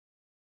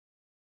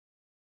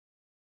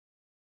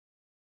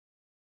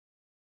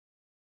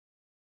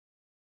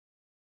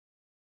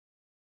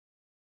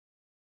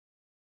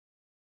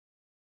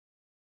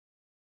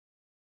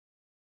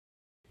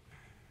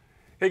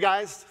Hey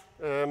guys,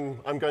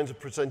 I'm going to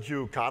present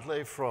you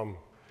Cardlay from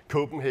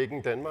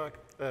Copenhagen, Denmark.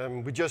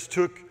 We just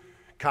took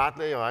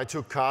Cardlay, or I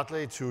took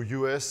Cardlay to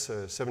US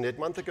 7-8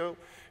 months ago.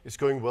 It's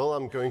going well.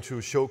 I'm going to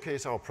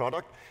showcase our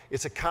product.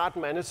 It's a card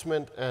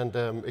management and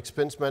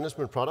expense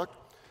management product.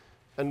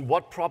 And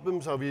what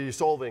problems are we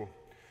solving?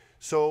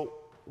 So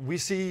we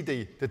see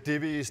the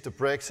Divis, the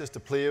Brexes, the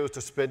Pleos,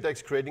 the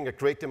fintechs creating a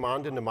great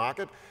demand in the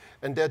market,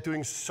 and they're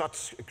doing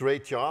such a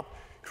great job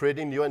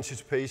creating new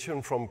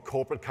anticipation from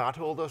corporate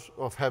cardholders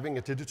of having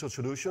a digital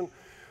solution.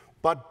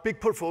 But big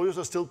portfolios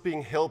are still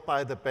being held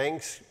by the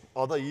banks,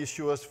 other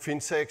issuers,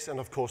 fintechs, and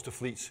of course the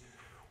fleets.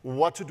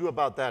 What to do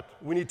about that?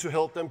 We need to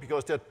help them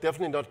because they're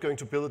definitely not going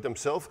to build it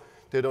themselves.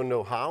 They don't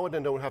know how, and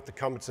they don't have the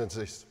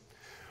competencies.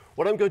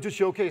 What I'm going to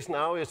showcase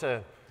now is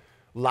a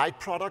light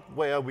product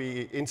where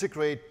we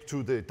integrate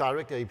to the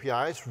direct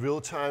APIs, real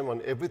time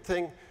on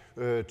everything,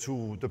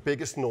 to the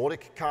biggest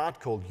Nordic card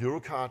called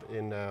Eurocard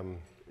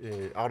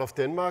out of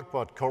Denmark,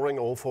 but covering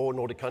all 4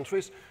 Nordic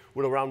countries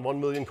with around 1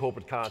 million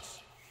corporate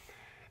cards.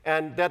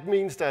 And that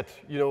means that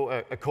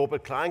a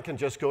corporate client can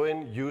just go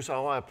in, use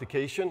our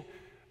application,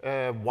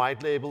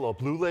 white label or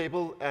blue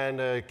label,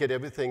 and get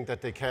everything that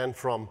they can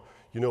from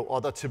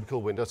other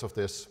typical vendors of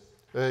this.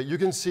 You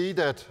can see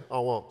that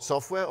our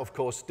software, of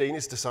course,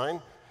 Danish design,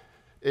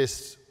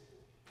 is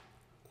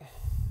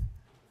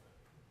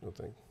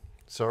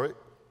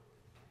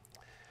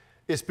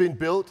it's been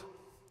built.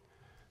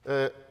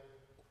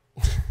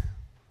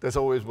 This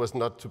always was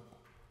not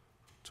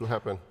to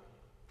happen.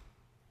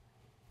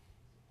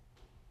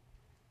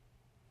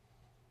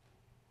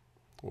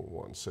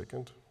 One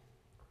second.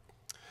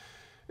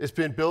 It's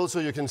been built so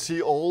you can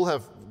see all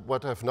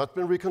what have not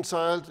been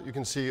reconciled. You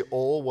can see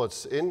all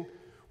what's in.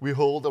 We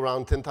hold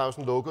around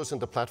 10,000 logos in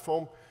the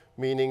platform,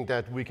 meaning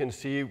that we can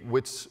see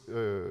which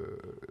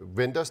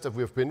vendors that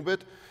we've been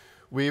with.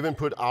 We even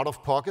put out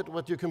of pocket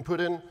what you can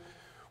put in.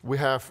 We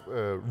have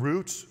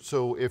routes,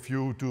 so if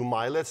you do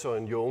mileage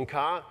on your own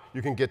car,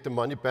 you can get the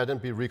money back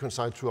and be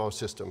reconciled to our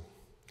system.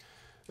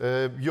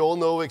 You all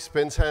know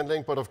expense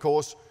handling, but of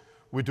course,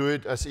 we do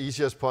it as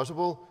easy as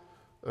possible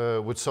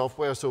with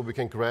software so we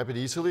can grab it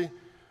easily,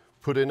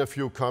 put in a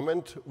few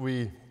comments.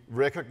 We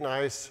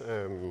recognize,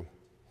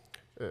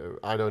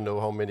 I don't know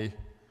how many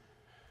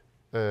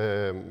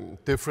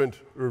different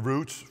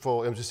routes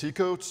for MCC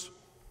codes.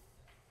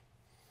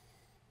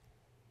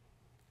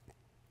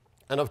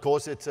 And of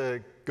course, it's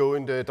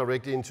going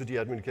directly into the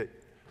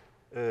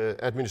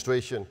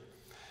administration.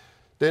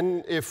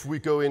 Then if we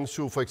go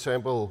into, for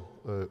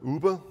example,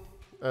 Uber,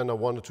 and I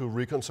wanted to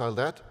reconcile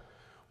that,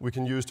 we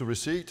can use the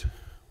receipt.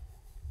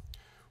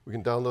 We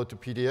can download the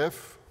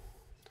PDF.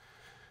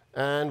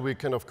 And we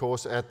can, of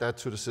course, add that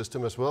to the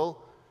system as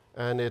well.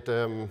 And it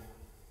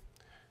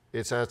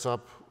adds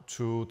up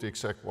to the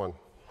exact one.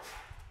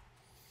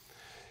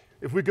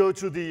 If we go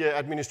to the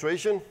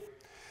administration,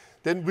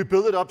 then we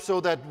build it up so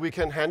that we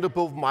can handle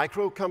both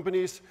micro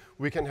companies,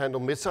 we can handle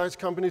mid-sized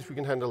companies, we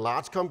can handle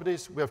large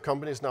companies. We have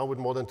companies now with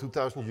more than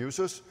 2,000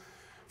 users.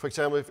 For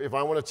example, if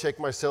I want to check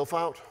myself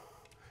out,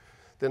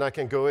 then I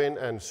can go in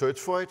and search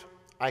for it.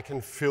 I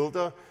can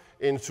filter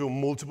into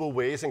multiple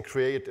ways and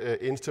create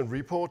instant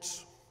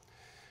reports.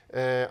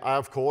 I,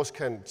 of course,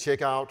 can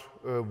check out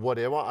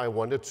whatever I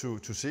wanted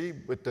to see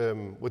with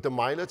the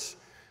mileage.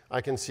 I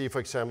can see, for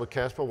example,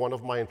 Casper, one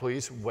of my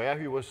employees, where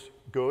he was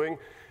going.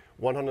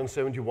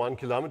 171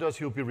 kilometers,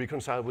 he'll be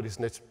reconciled with his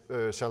net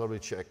salary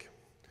check.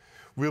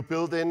 We'll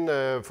build in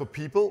for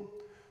people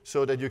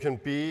so that you can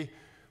be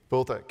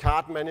both a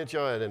card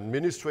manager, an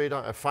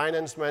administrator, a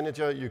finance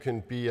manager, you can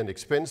be an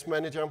expense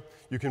manager,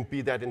 you can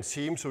be that in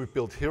teams, so we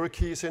build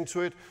hierarchies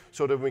into it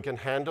so that we can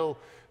handle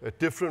a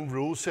different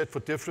rule set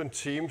for different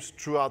teams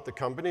throughout the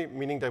company,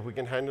 meaning that we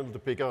can handle the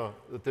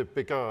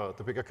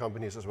bigger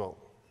companies as well.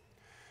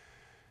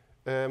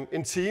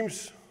 In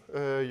teams,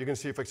 you can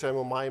see, for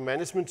example, my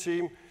management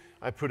team.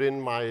 I put in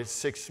my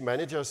 6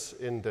 managers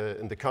in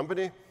the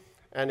company,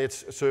 and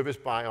it's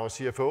serviced by our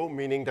CFO,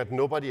 meaning that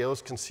nobody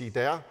else can see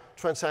their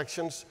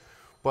transactions,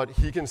 but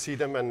he can see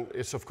them and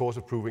is, of course,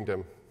 approving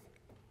them.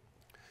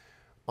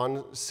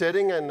 On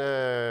setting and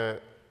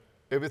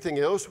everything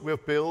else,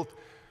 we've built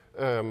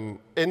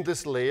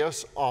endless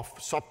layers of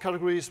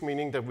subcategories,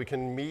 meaning that we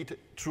can meet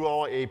through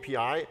our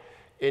API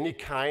any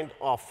kind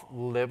of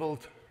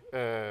leveled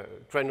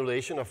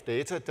granulation of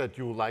data that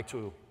you like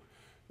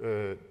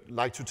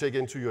to take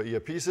into your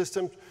ERP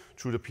system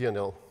through the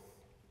P&L.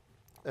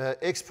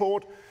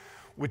 Export,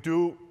 we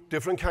do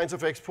different kinds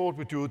of export.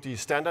 We do the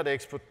standard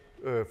export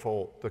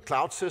for the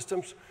cloud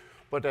systems,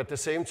 but at the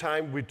same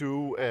time we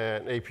do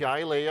an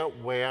API layer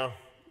where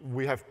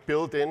we have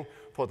built in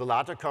for the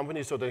larger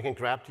companies so they can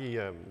grab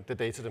the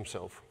data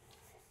themselves.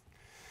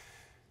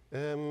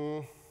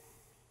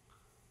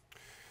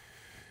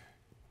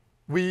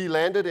 We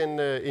landed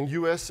in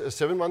US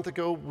 7 months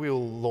ago.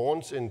 We'll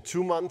launch in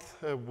 2 months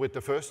with the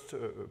first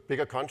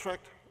bigger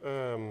contract.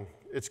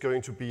 It's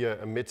going to be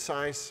a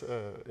mid-size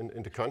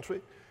in the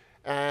country.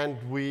 And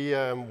we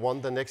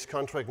won the next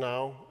contract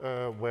now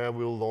where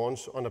we'll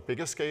launch on a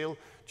bigger scale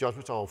just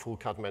with our full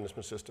card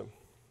management system.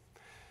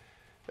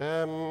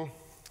 I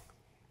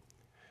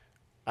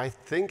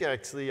think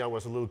actually I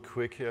was a little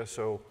quick here,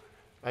 so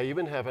I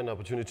even have an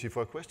opportunity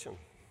for a question.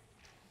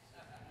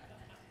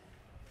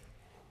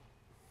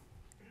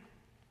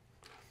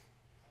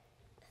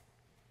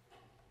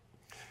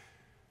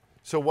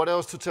 So what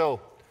else to tell?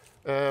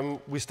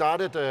 We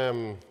started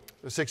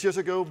 6 years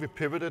ago. We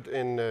pivoted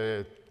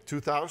in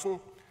 2000.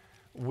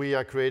 We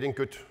are creating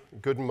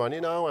good money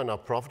now and are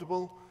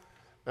profitable.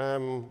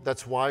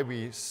 That's why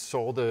we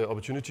saw the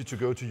opportunity to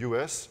go to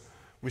US.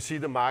 We see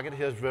the market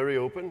here is very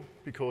open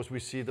because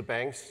we see the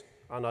banks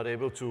are not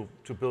able to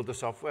build the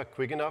software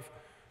quick enough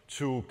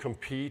to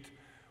compete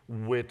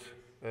with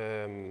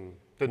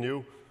the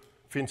new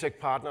fintech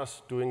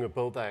partners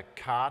build a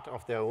card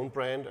of their own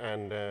brand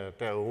and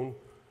their own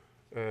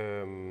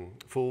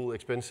full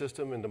expense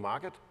system in the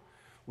market.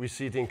 We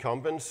see the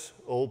incumbents,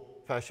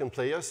 old-fashioned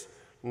players,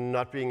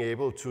 not being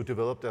able to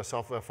develop their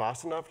software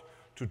fast enough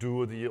to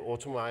do the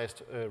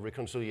automated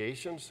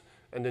reconciliations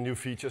and the new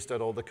features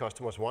that all the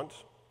customers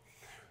want.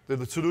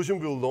 The solution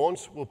we'll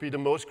launch will be the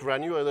most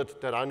granular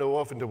that I know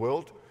of in the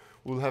world.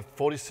 We'll have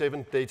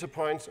 47 data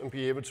points and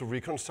be able to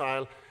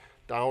reconcile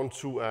down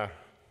to a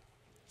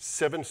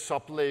 7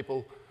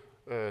 sub-label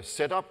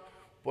setup,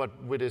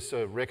 but which is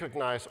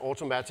recognized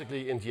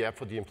automatically in the app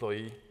for the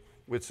employee,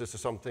 which is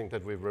something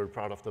that we're very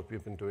proud of that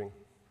we've been doing.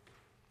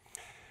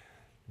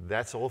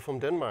 That's all from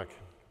Denmark.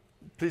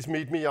 Please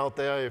meet me out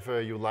there if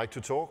you'd like to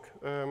talk.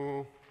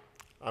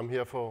 I'm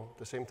here for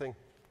the same thing.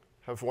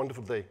 Have a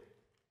wonderful day.